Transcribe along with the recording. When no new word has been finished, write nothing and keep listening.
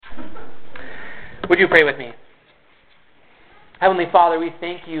Would you pray with me? Heavenly Father, we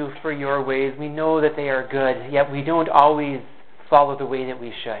thank you for your ways. We know that they are good, yet we don't always follow the way that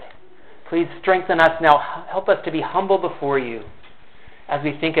we should. Please strengthen us now. Help us to be humble before you as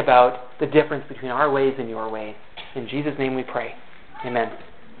we think about the difference between our ways and your ways. In Jesus' name we pray. Amen.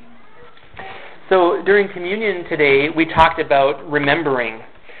 So during communion today, we talked about remembering.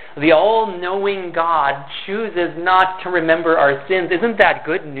 The all-knowing God chooses not to remember our sins. Isn't that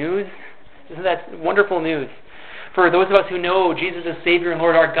good news? Isn't that wonderful news? For those of us who know Jesus as Savior and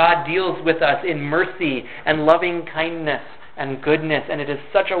Lord, our God deals with us in mercy and loving kindness and goodness, and it is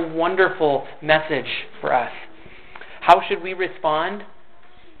such a wonderful message for us. How should we respond?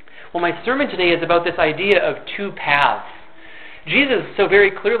 Well, my sermon today is about this idea of two paths. Jesus so very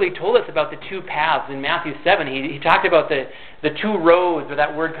clearly told us about the two paths in Matthew 7. He talked about the two roads, or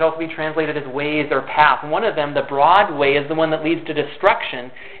that word could also be translated as ways or path. One of them, the broad way, is the one that leads to destruction,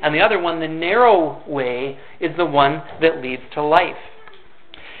 and the other one, the narrow way, is the one that leads to life.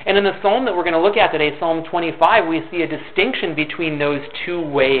 And in the psalm that we're going to look at today, Psalm 25, we see a distinction between those two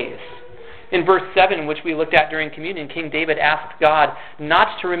ways. In verse 7, which we looked at during communion, King David asked God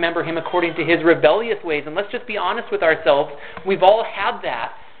not to remember him according to his rebellious ways. And let's just be honest with ourselves. We've all had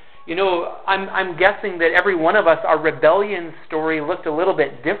that. You know, I'm guessing that every one of us, our rebellion story looked a little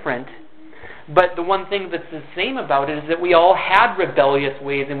bit different. But the one thing that's the same about it is that we all had rebellious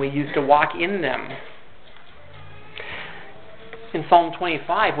ways and we used to walk in them. In Psalm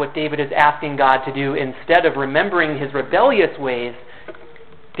 25, what David is asking God to do, instead of remembering his rebellious ways,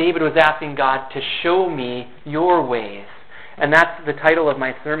 David was asking God to show me your ways. And that's the title of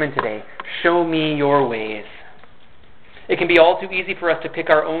my sermon today, Show Me Your Ways. It can be all too easy for us to pick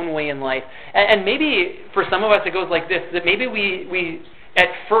our own way in life. And maybe for some of us it goes like this, that maybe we at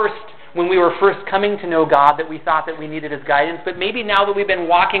first, when we were first coming to know God, that we thought that we needed his guidance, but maybe now that we've been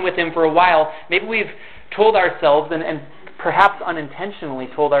walking with him for a while, maybe we've told ourselves, and perhaps unintentionally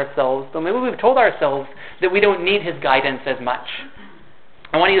told ourselves, but maybe we've told ourselves that we don't need his guidance as much.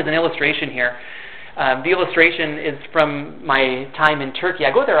 I want to use an illustration here. The illustration is from my time in Turkey.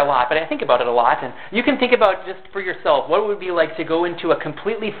 I go there a lot, but I think about it a lot. And you can think about just for yourself what it would be like to go into a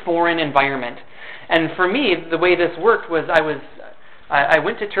completely foreign environment. And for me, the way this worked was I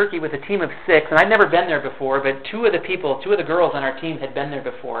went to Turkey with a team of 6, and I'd never been there before, but two of the girls on our team had been there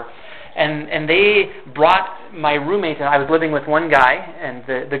before. And they brought my roommate, and I was living with one guy, and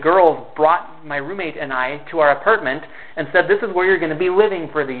the girls brought my roommate and I to our apartment and said, this is where you're going to be living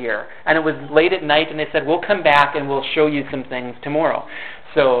for the year. And it was late at night, and they said, we'll come back and we'll show you some things tomorrow.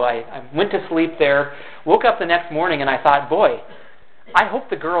 So I went to sleep there, woke up the next morning, and I thought, boy, I hope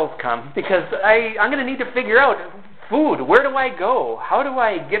the girls come, because I'm going to need to figure out food. Where do I go? How do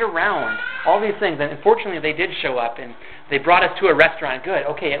I get around? All these things. And unfortunately, they did show up, and they brought us to a restaurant. Good.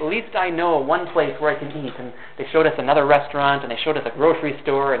 Okay, at least I know one place where I can eat. And they showed us another restaurant, and they showed us a grocery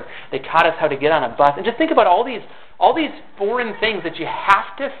store, and they taught us how to get on a bus. And just think about all these foreign things that you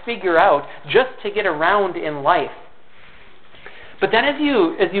have to figure out just to get around in life. But then as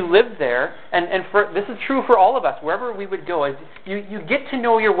you live there, and this is true for all of us, wherever we would go, you get to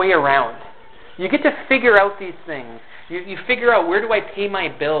know your way around. You get to figure out these things. You figure out, where do I pay my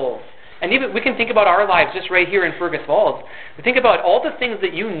bills? And even we can think about our lives just right here in Fergus Falls. We think about all the things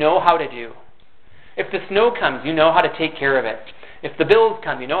that you know how to do. If the snow comes, you know how to take care of it. If the bills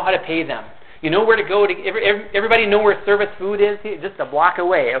come, you know how to pay them. You know where to go. Everybody know where Service Food is? Just a block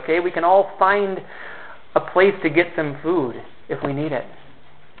away, okay? We can all find a place to get some food if we need it.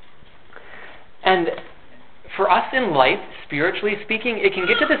 And for us in life, spiritually speaking, it can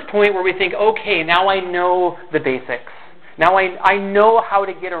get to this point where we think, okay, now I know the basics. Now I know how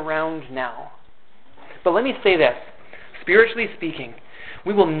to get around now. But let me say this. Spiritually speaking,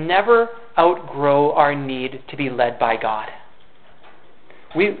 we will never outgrow our need to be led by God.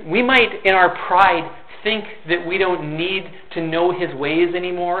 We might, in our pride, think that we don't need to know his ways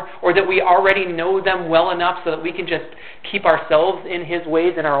anymore, or that we already know them well enough so that we can just keep ourselves in his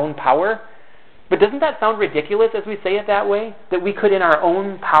ways in our own power. But doesn't that sound ridiculous as we say it that way? That we could, in our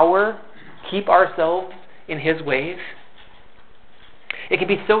own power, keep ourselves in his ways? It can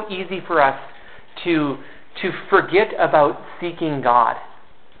be so easy for us to forget about seeking God.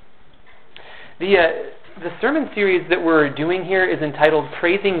 The sermon series that we're doing here is entitled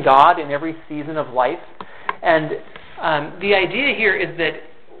Praising God in Every Season of Life. And the idea here is that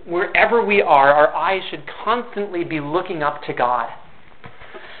wherever we are, our eyes should constantly be looking up to God.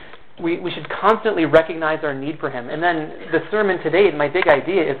 We should constantly recognize our need for him. And then the sermon today, my big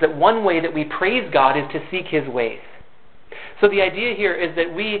idea, is that one way that we praise God is to seek his ways. So the idea here is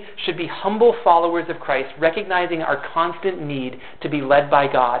that we should be humble followers of Christ, recognizing our constant need to be led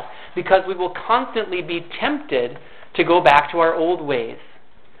by God. because we will constantly be tempted to go back to our old ways.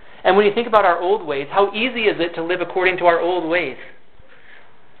 And when you think about our old ways, how easy is it to live according to our old ways?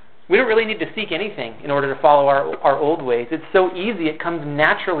 We don't really need to seek anything in order to follow our old ways. It's so easy, it comes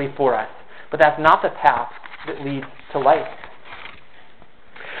naturally for us. But that's not the path that leads to life.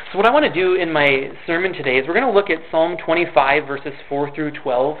 So what I want to do in my sermon today is we're going to look at Psalm 25, verses 4 through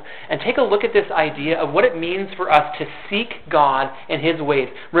 12, and take a look at this idea of what it means for us to seek God and His ways,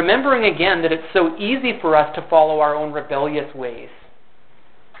 remembering again that it's so easy for us to follow our own rebellious ways.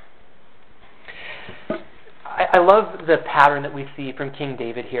 I love the pattern that we see from King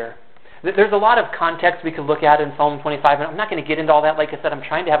David here. There's a lot of context we could look at in Psalm 25, and I'm not going to get into all that. Like I said, I'm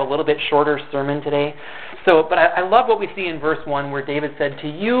trying to have a little bit shorter sermon today. But I love what we see in verse 1 where David said, "To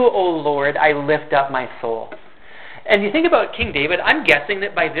you, O Lord, I lift up my soul." And you think about King David, I'm guessing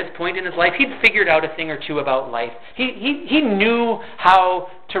that by this point in his life, he'd figured out a thing or two about life. He knew how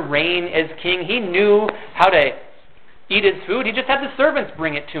to reign as king. He knew how to eat his food. He just had the servants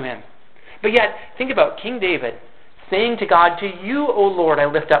bring it to him. But yet, think about King David saying to God, "To you, O Lord, I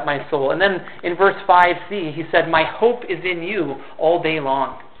lift up my soul." And then in verse 5c, he said, "My hope is in you all day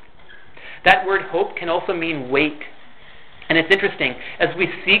long." That word hope can also mean wait. And it's interesting, as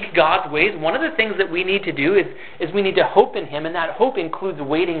we seek God's ways, one of the things that we need to do is we need to hope in Him, and that hope includes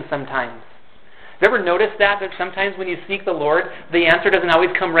waiting sometimes. Have you ever noticed that sometimes when you seek the Lord, the answer doesn't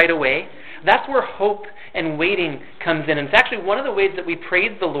always come right away? That's where hope and waiting comes in. And it's actually one of the ways that we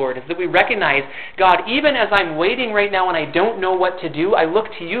praise the Lord, is that we recognize, God, even as I'm waiting right now and I don't know what to do, I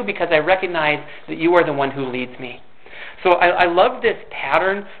look to you because I recognize that you are the one who leads me. So I love this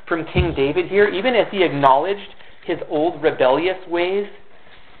pattern from King David here, even as he acknowledged his old rebellious ways,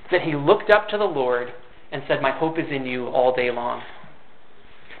 that he looked up to the Lord and said, "My hope is in you all day long."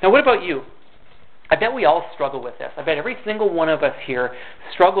 Now, what about you? I bet we all struggle with this. I bet every single one of us here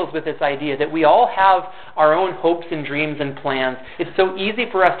struggles with this idea that we all have our own hopes and dreams and plans. It's so easy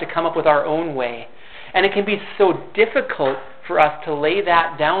for us to come up with our own way. And it can be so difficult for us to lay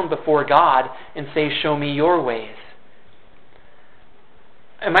that down before God and say, "Show me your ways."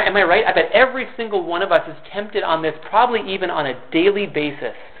 Am I right? I bet every single one of us is tempted on this, probably even on a daily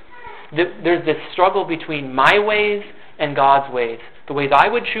basis. There's this struggle between my ways and God's ways. The ways I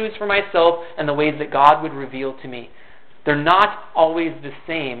would choose for myself and the ways that God would reveal to me. They're not always the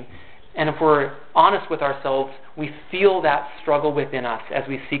same. And if we're honest with ourselves, we feel that struggle within us as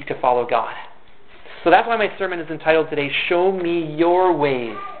we seek to follow God. So that's why my sermon is entitled today, "Show Me Your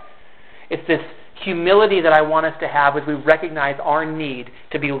Ways." It's this humility that I want us to have as we recognize our need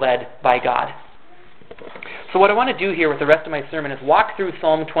to be led by God. So what I want to do here with the rest of my sermon is walk through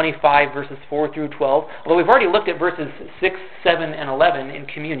Psalm 25, verses 4 through 12, although we've already looked at verses 6, 7, and 11 in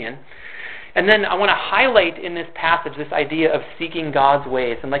communion. And then I want to highlight in this passage this idea of seeking God's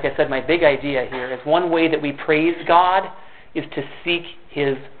ways. And like I said, my big idea here is one way that we praise God is to seek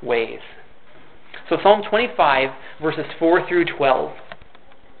His ways. So Psalm 25, verses 4 through 12.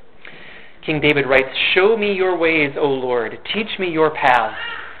 King David writes, "Show me your ways, O Lord. Teach me your paths.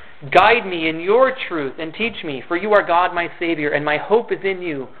 Guide me in your truth and teach me, for you are God my Savior, and my hope is in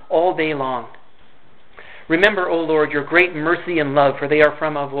you all day long. Remember, O Lord, your great mercy and love, for they are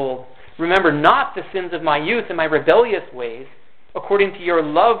from of old. Remember not the sins of my youth and my rebellious ways. According to your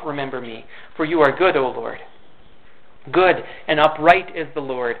love remember me, for you are good, O Lord. Good and upright is the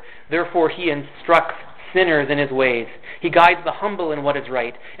Lord. Therefore He instructs sinners in His ways. He guides the humble in what is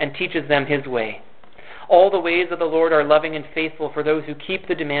right and teaches them His way. All the ways of the Lord are loving and faithful for those who keep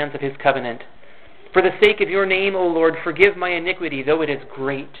the demands of His covenant. For the sake of your name, O Lord, forgive my iniquity, though it is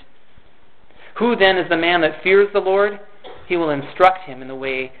great. Who then is the man that fears the Lord? He will instruct him in the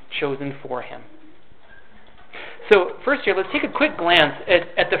way chosen for him." So first here, let's take a quick glance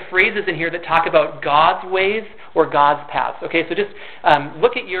at the phrases in here that talk about God's ways or God's paths. Okay, so just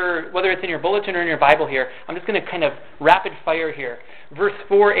look at whether it's in your bulletin or in your Bible here. I'm just going to kind of rapid fire here. Verse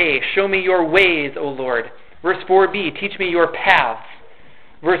 4a, "Show me your ways, O Lord." Verse 4b, "Teach me your paths."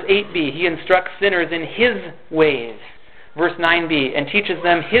 Verse 8b, "He instructs sinners in His ways." Verse 9b, "And teaches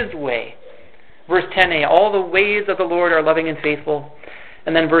them His way." Verse 10a, "All the ways of the Lord are loving and faithful."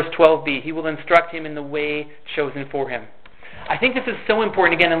 And then verse 12b, "He will instruct him in the way chosen for him." I think this is so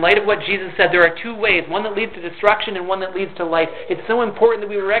important. Again, in light of what Jesus said, there are two ways, one that leads to destruction and one that leads to life. It's so important that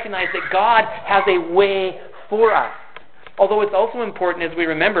we recognize that God has a way for us. Although it's also important, as we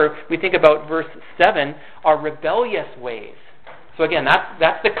remember, we think about verse 7, our rebellious ways. So again,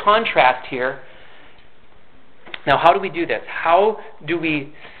 that's the contrast here. Now, how do we do this? How do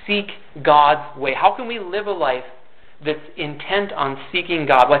we seek God's way? How can we live a life that's intent on seeking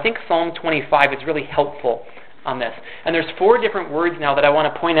God? Well, I think Psalm 25 is really helpful on this. And there's 4 different words now that I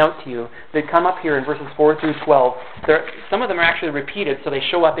want to point out to you that come up here in verses 4 through 12. Some of them are actually repeated, so they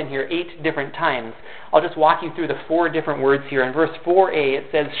show up in here 8 different times. I'll just walk you through the 4 different words here. In verse 4a, it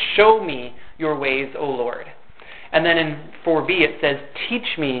says, "Show me your ways, O Lord." And then in 4b, it says,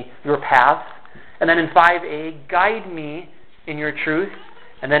 "Teach me your paths." And then in 5a, "Guide me in your truth."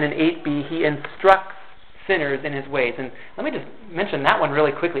 And then in 8b, he instructs sinners in his ways. And let me just mention that one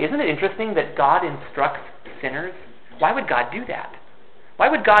really quickly. Isn't it interesting that God instructs sinners? Why would God do that? Why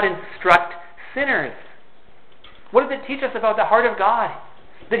would God instruct sinners? What does it teach us about the heart of God?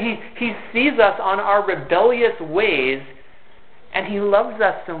 That He sees us on our rebellious ways, and He loves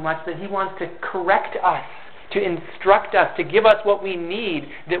us so much that He wants to correct us, to instruct us, to give us what we need,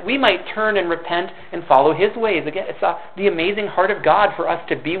 that we might turn and repent and follow His ways. Again, it's the amazing heart of God for us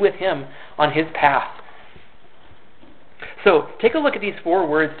to be with Him on His path. So, take a look at these 4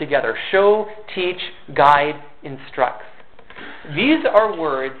 words together. Show, teach, guide, instructs. These are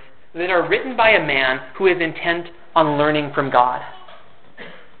words that are written by a man who is intent on learning from God.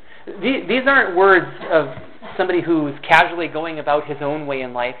 These aren't words of somebody who's casually going about his own way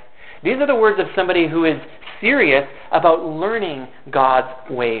in life. These are the words of somebody who is serious about learning God's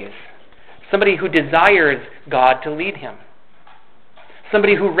ways. Somebody who desires God to lead him.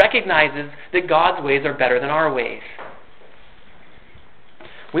 Somebody who recognizes that God's ways are better than our ways.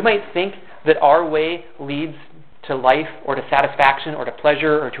 We might think that our way leads to life or to satisfaction or to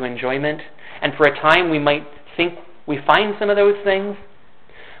pleasure or to enjoyment. And for a time we might think we find some of those things.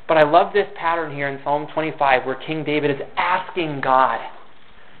 But I love this pattern here in Psalm 25 where King David is asking God,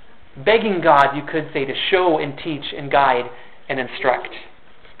 begging God, you could say, to show and teach and guide and instruct.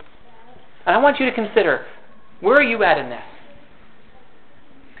 And I want you to consider, where are you at in this?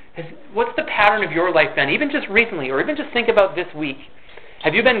 What's the pattern of your life been, even just recently, or even just think about this week?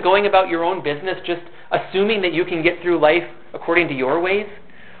 Have you been going about your own business just assuming that you can get through life according to your ways?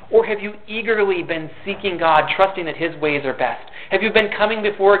 Or have you eagerly been seeking God, trusting that His ways are best? Have you been coming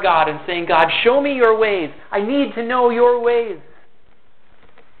before God and saying, God, show me your ways. I need to know your ways.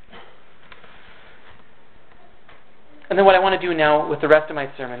 And then what I want to do now with the rest of my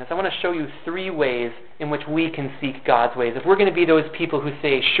sermon is I want to show you 3 ways in which we can seek God's ways. If we're going to be those people who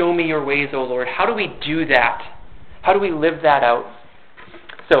say, show me your ways, O Lord, how do we do that? How do we live that out?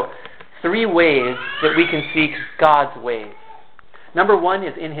 So, 3 ways that we can seek God's ways. Number 1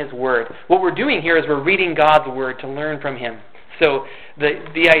 is in His Word. What we're doing here is we're reading God's Word to learn from Him. So,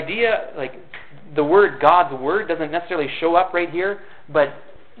 the idea, like, the word God's Word doesn't necessarily show up right here, but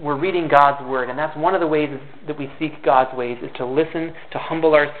we're reading God's Word. And that's one of the ways that we seek God's ways, is to listen, to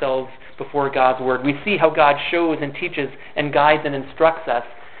humble ourselves before God's Word. We see how God shows and teaches and guides and instructs us,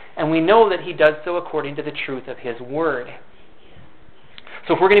 and we know that He does so according to the truth of His Word.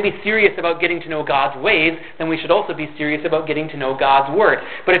 So if we're going to be serious about getting to know God's ways, then we should also be serious about getting to know God's Word.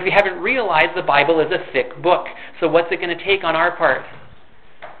 But if you haven't realized, the Bible is a thick book. So what's it going to take on our part?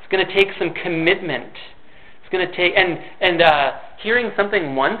 It's going to take some commitment. It's going to take, and hearing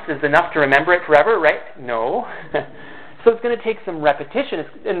something once is enough to remember it forever, right? No. So it's going to take some repetition.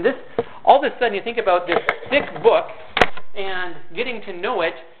 And this, all of a sudden, you think about this thick book, and getting to know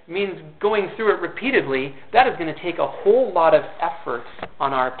it means going through it repeatedly. That is going to take a whole lot of effort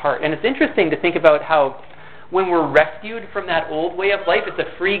on our part. And it's interesting to think about how when we're rescued from that old way of life, it's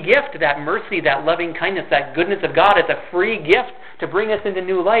a free gift. That mercy, that loving kindness, that goodness of God, it's a free gift to bring us into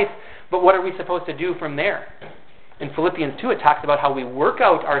new life. But what are we supposed to do from there? In Philippians 2, it talks about how we work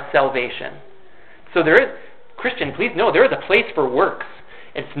out our salvation. So there is, Christian, please know, there is a place for works.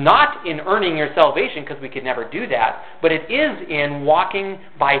 It's not in earning your salvation, because we could never do that, but it is in walking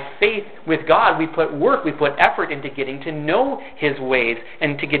by faith with God. We put work, we put effort into getting to know His ways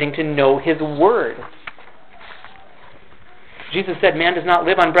and to getting to know His Word. Jesus said, man does not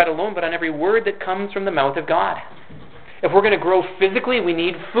live on bread alone, but on every word that comes from the mouth of God. If we're going to grow physically, we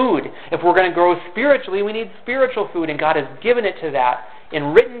need food. If we're going to grow spiritually, we need spiritual food, and God has given it to that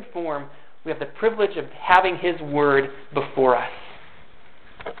in written form. We have the privilege of having His Word before us.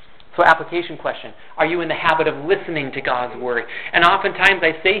 So, application question. Are you in the habit of listening to God's Word? And oftentimes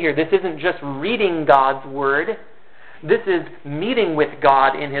I say here, this isn't just reading God's Word. This is meeting with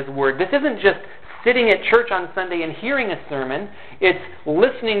God in His Word. This isn't just sitting at church on Sunday and hearing a sermon. It's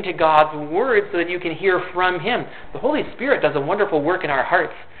listening to God's Word so that you can hear from Him. The Holy Spirit does a wonderful work in our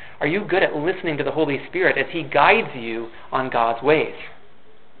hearts. Are you good at listening to the Holy Spirit as He guides you on God's ways?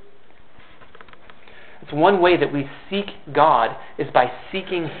 It's one way that we seek God is by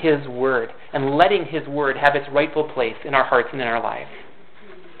seeking His Word and letting His Word have its rightful place in our hearts and in our lives.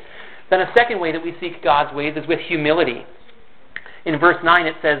 Then a second way that we seek God's ways is with humility. In verse 9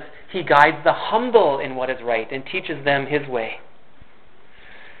 it says, He guides the humble in what is right and teaches them His way.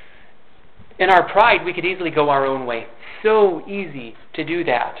 In our pride, we could easily go our own way. So easy to do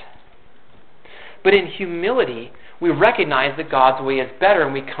that. But in humility, we recognize that God's way is better,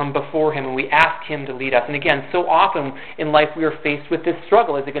 and we come before Him and we ask Him to lead us. And again, so often in life we are faced with this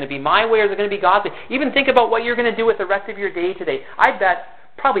struggle. Is it going to be my way or is it going to be God's way? Even think about what you're going to do with the rest of your day today. I bet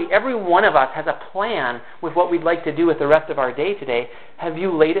probably every one of us has a plan with what we'd like to do with the rest of our day today. Have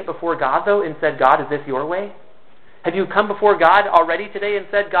you laid it before God, though, and said, God, is this your way? Have you come before God already today and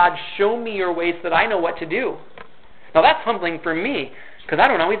said, God, show me your ways so that I know what to do? Now that's humbling for me, because I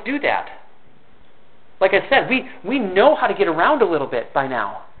don't always do that. Like I said, we know how to get around a little bit by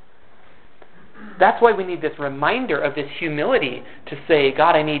now. That's why we need this reminder of this humility to say,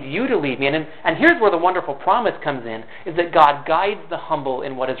 God, I need you to lead me. And here's where the wonderful promise comes in, is that God guides the humble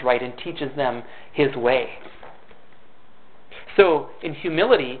in what is right and teaches them His way. So in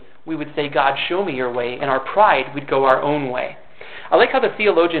humility, we would say, God, show me your way. In our pride, we'd go our own way. I like how the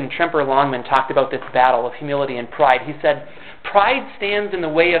theologian Tremper Longman talked about this battle of humility and pride. He said, pride stands in the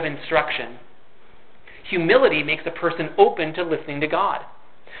way of instruction. Humility makes a person open to listening to God.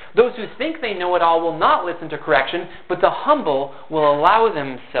 Those who think they know it all will not listen to correction, but the humble will allow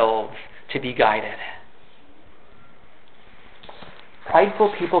themselves to be guided.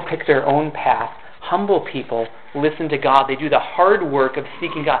 Prideful people pick their own path. Humble people listen to God. They do the hard work of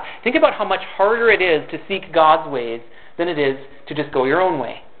seeking God. Think about how much harder it is to seek God's ways than it is to just go your own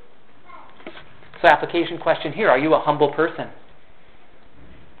way. So application question here, are you a humble person?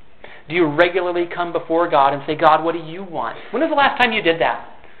 Do you regularly come before God and say, God, what do you want? When was the last time you did that?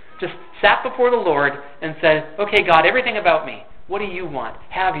 Just sat before the Lord and said, okay, God, everything about me. What do you want?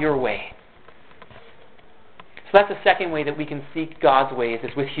 Have your way. So that's the second way that we can seek God's ways,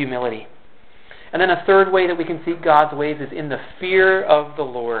 is with humility. And then a third way that we can seek God's ways is in the fear of the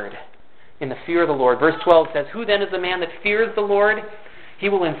Lord. In the fear of the Lord. Verse 12 says, who then is the man that fears the Lord? He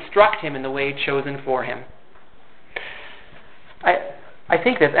will instruct him in the way chosen for him. I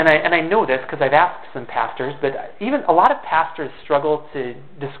think this, and I know this because I've asked some pastors, but even a lot of pastors struggle to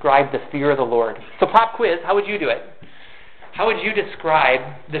describe the fear of the Lord. So pop quiz, how would you do it? How would you describe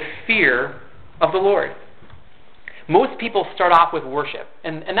the fear of the Lord? Most people start off with worship,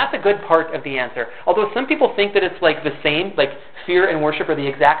 and that's a good part of the answer. Although some people think that it's like the same, like fear and worship are the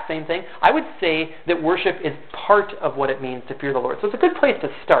exact same thing, I would say that worship is part of what it means to fear the Lord. So it's a good place to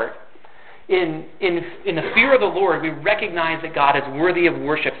start. In the fear of the Lord, we recognize that God is worthy of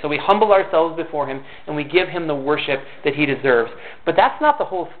worship. So we humble ourselves before Him and we give Him the worship that He deserves. But that's not the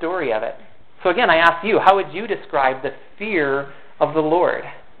whole story of it. So again, I ask you, how would you describe the fear of the Lord?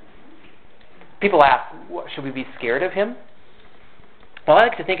 People ask, should we be scared of Him? Well, I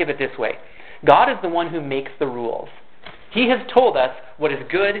like to think of it this way. God is the one who makes the rules. He has told us what is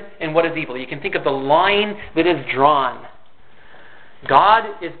good and what is evil. You can think of the line that is drawn.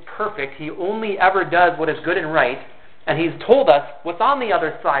 God is perfect. He only ever does what is good and right, and He's told us what's on the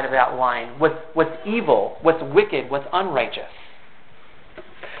other side of that line, what's evil, what's wicked, what's unrighteous.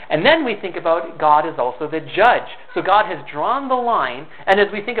 And then we think about God is also the judge. So God has drawn the line, and as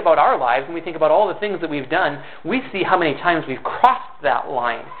we think about our lives, and we think about all the things that we've done, we see how many times we've crossed that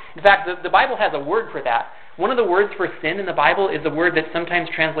line. In fact, the Bible has a word for that. One of the words for sin in the Bible is a word that's sometimes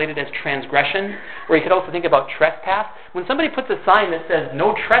translated as transgression, or you could also think about trespass. When somebody puts a sign that says,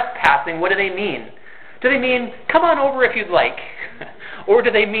 no trespassing, what do they mean? Do they mean, come on over if you'd like? Or do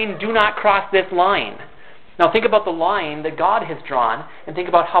they mean, do not cross this line? Now think about the line that God has drawn, and think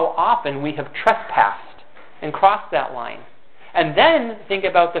about how often we have trespassed and crossed that line. And then think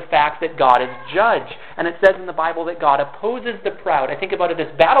about the fact that God is judge. And it says in the Bible that God opposes the proud. I think about it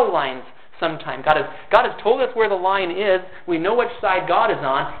as battle lines sometimes. God has told us where the line is. We know which side God is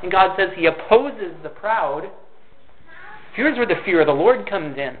on. And God says He opposes the proud. Here's where the fear of the Lord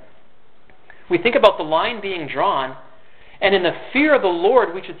comes in. We think about the line being drawn. And in the fear of the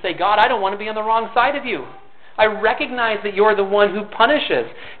Lord, we should say, God, I don't want to be on the wrong side of you. I recognize that you're the one who punishes.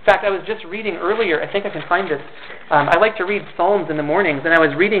 In fact, I was just reading earlier, I think I can find this. I like to read Psalms in the mornings, and I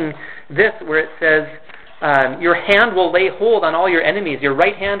was reading this where it says, your hand will lay hold on all your enemies. Your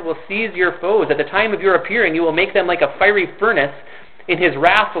right hand will seize your foes. At the time of your appearing, you will make them like a fiery furnace. In His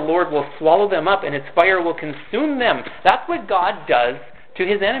wrath, the Lord will swallow them up, and His fire will consume them. That's what God does to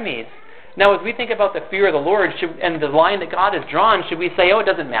His enemies. Now, as we think about the fear of the Lord and the line that God has drawn, should we say, oh, it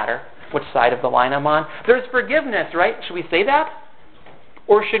doesn't matter which side of the line I'm on? There's forgiveness, right? Should we say that?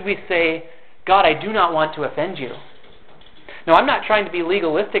 Or should we say, God, I do not want to offend you? Now, I'm not trying to be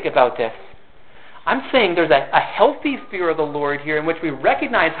legalistic about this. I'm saying there's a healthy fear of the Lord here in which we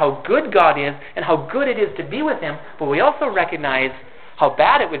recognize how good God is and how good it is to be with Him, but we also recognize how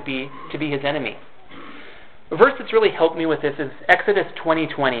bad it would be to be his enemy. A verse that's really helped me with this is Exodus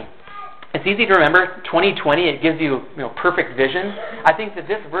 20:20. It's easy to remember, 20:20, it gives you, perfect vision. I think that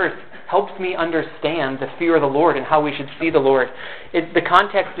this verse helps me understand the fear of the Lord and how we should see the Lord. The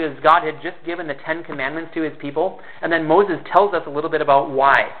context is God had just given the 10 Commandments to his people, and then Moses tells us a little bit about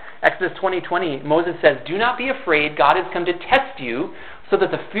why. Exodus 20:20, Moses says, "Do not be afraid, God has come to test you, so that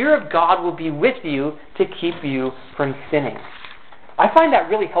the fear of God will be with you to keep you from sinning." I find that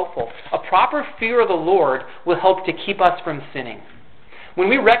really helpful. A proper fear of the Lord will help to keep us from sinning. When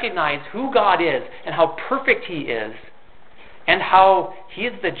we recognize who God is and how perfect he is and how he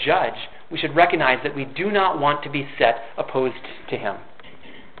is the judge, we should recognize that we do not want to be set opposed to him.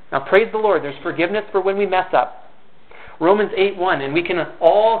 Now, praise the Lord, there's forgiveness for when we mess up. Romans 8:1, and we can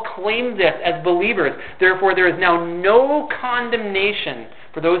all claim this as believers. Therefore, there is now no condemnation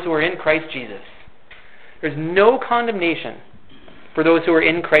for those who are in Christ Jesus. There's no condemnation for those who are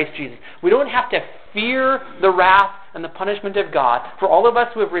in Christ Jesus. We don't have to fear the wrath and the punishment of God. For all of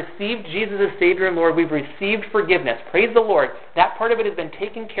us who have received Jesus as Savior and Lord, we've received forgiveness. Praise the Lord. That part of it has been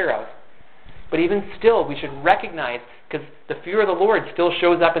taken care of. But even still, we should recognize, because the fear of the Lord still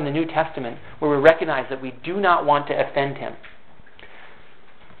shows up in the New Testament, where we recognize that we do not want to offend him.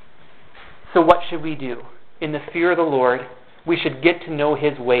 So what should we do? In the fear of the Lord, we should get to know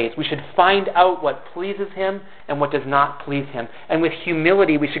his ways. We should find out what pleases him and what does not please him. And with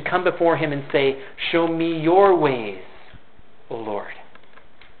humility, we should come before him and say, "Show me your ways, O Lord."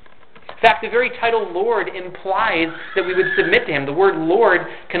 In fact, the very title Lord implies that we would submit to him. The word Lord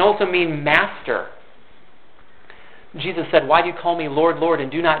can also mean master. Jesus said, "Why do you call me Lord, Lord,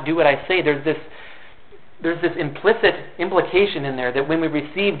 and do not do what I say?" There's this implicit implication in there that when we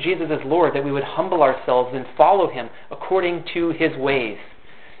receive Jesus as Lord, that we would humble ourselves and follow him according to his ways.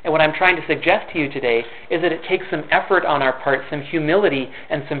 And what I'm trying to suggest to you today is that it takes some effort on our part, some humility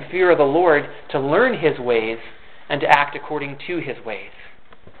and some fear of the Lord to learn his ways and to act according to his ways.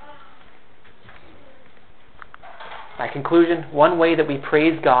 My conclusion, one way that we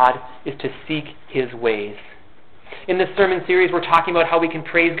praise God is to seek his ways. In this sermon series, we're talking about how we can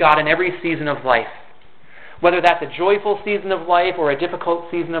praise God in every season of life, whether that's a joyful season of life or a difficult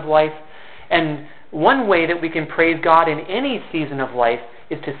season of life. And one way that we can praise God in any season of life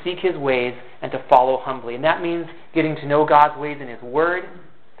is to seek his ways and to follow humbly. And that means getting to know God's ways in his word.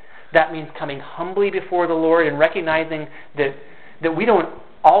 That means coming humbly before the Lord and recognizing that we don't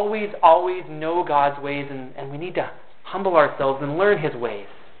always know God's ways, and we need to humble ourselves and learn his ways.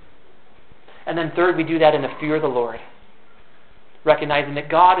 And then third, we do that in the fear of the Lord, recognizing that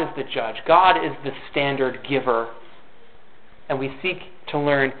God is the judge, God is the standard giver, and we seek to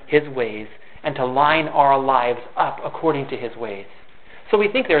learn his ways and to line our lives up according to his ways. So we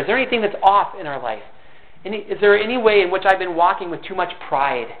think is there anything that's off in our life? Is there any way in which I've been walking with too much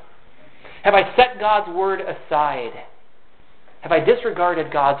pride? Have I set God's word aside? Have I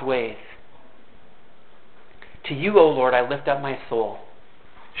disregarded God's ways? To you, O Lord, I lift up my soul.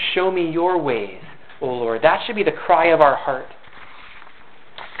 Show me your ways, O Lord. That should be the cry of our heart.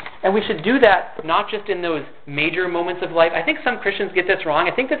 And we should do that not just in those major moments of life. I think some Christians get this wrong.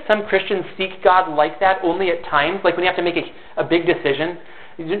 I think that some Christians seek God like that only at times, like when you have to make a big decision.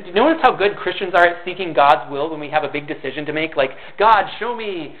 Do you notice how good Christians are at seeking God's will when we have a big decision to make? Like, God, show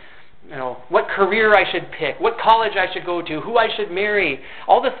me, what career I should pick, what college I should go to, who I should marry.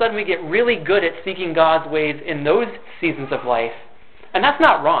 All of a sudden we get really good at seeking God's ways in those seasons of life. And that's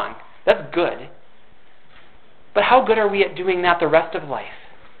not wrong. That's good. But how good are we at doing that the rest of life?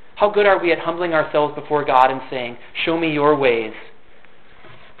 How good are we at humbling ourselves before God and saying, show me your ways?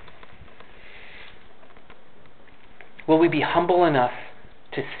 Will we be humble enough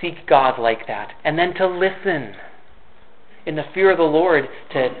to seek God like that? And then to listen in the fear of the Lord,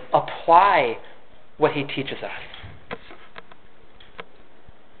 to apply what he teaches us.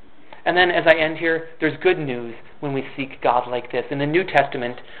 And then as I end here, there's good news when we seek God like this. In the New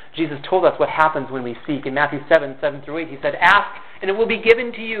Testament, Jesus told us what happens when we seek. In Matthew 7:7-8, he said, "Ask, and it will be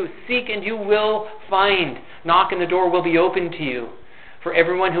given to you. Seek, and you will find. Knock, and the door will be opened to you. For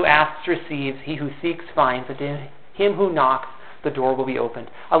everyone who asks receives. He who seeks finds. And to him who knocks, the door will be opened."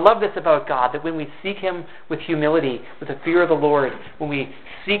 I love this about God, that when we seek him with humility, with the fear of the Lord, when we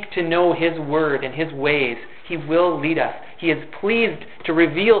seek to know his word and his ways, he will lead us. He is pleased to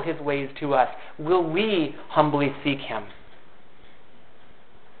reveal his ways to us. Will we humbly seek him?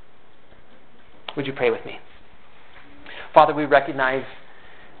 Would you pray with me? Father, we recognize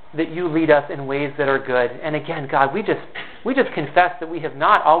that you lead us in ways that are good. And again, God, we just confess that we have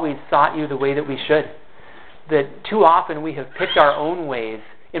not always sought you the way that we should. That too often we have picked our own ways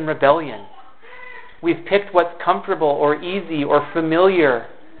in rebellion. We've picked what's comfortable or easy or familiar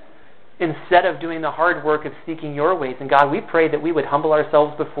instead of doing the hard work of seeking your ways. And God, we pray that we would humble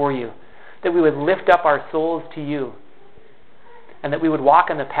ourselves before you, that we would lift up our souls to you, and that we would walk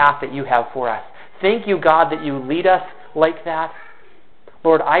on the path that you have for us. Thank you, God, that you lead us like that.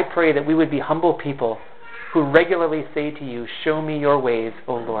 Lord, I pray that we would be humble people who regularly say to you, show me your ways,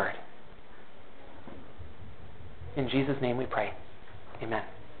 O Lord. In Jesus' name we pray. Amen.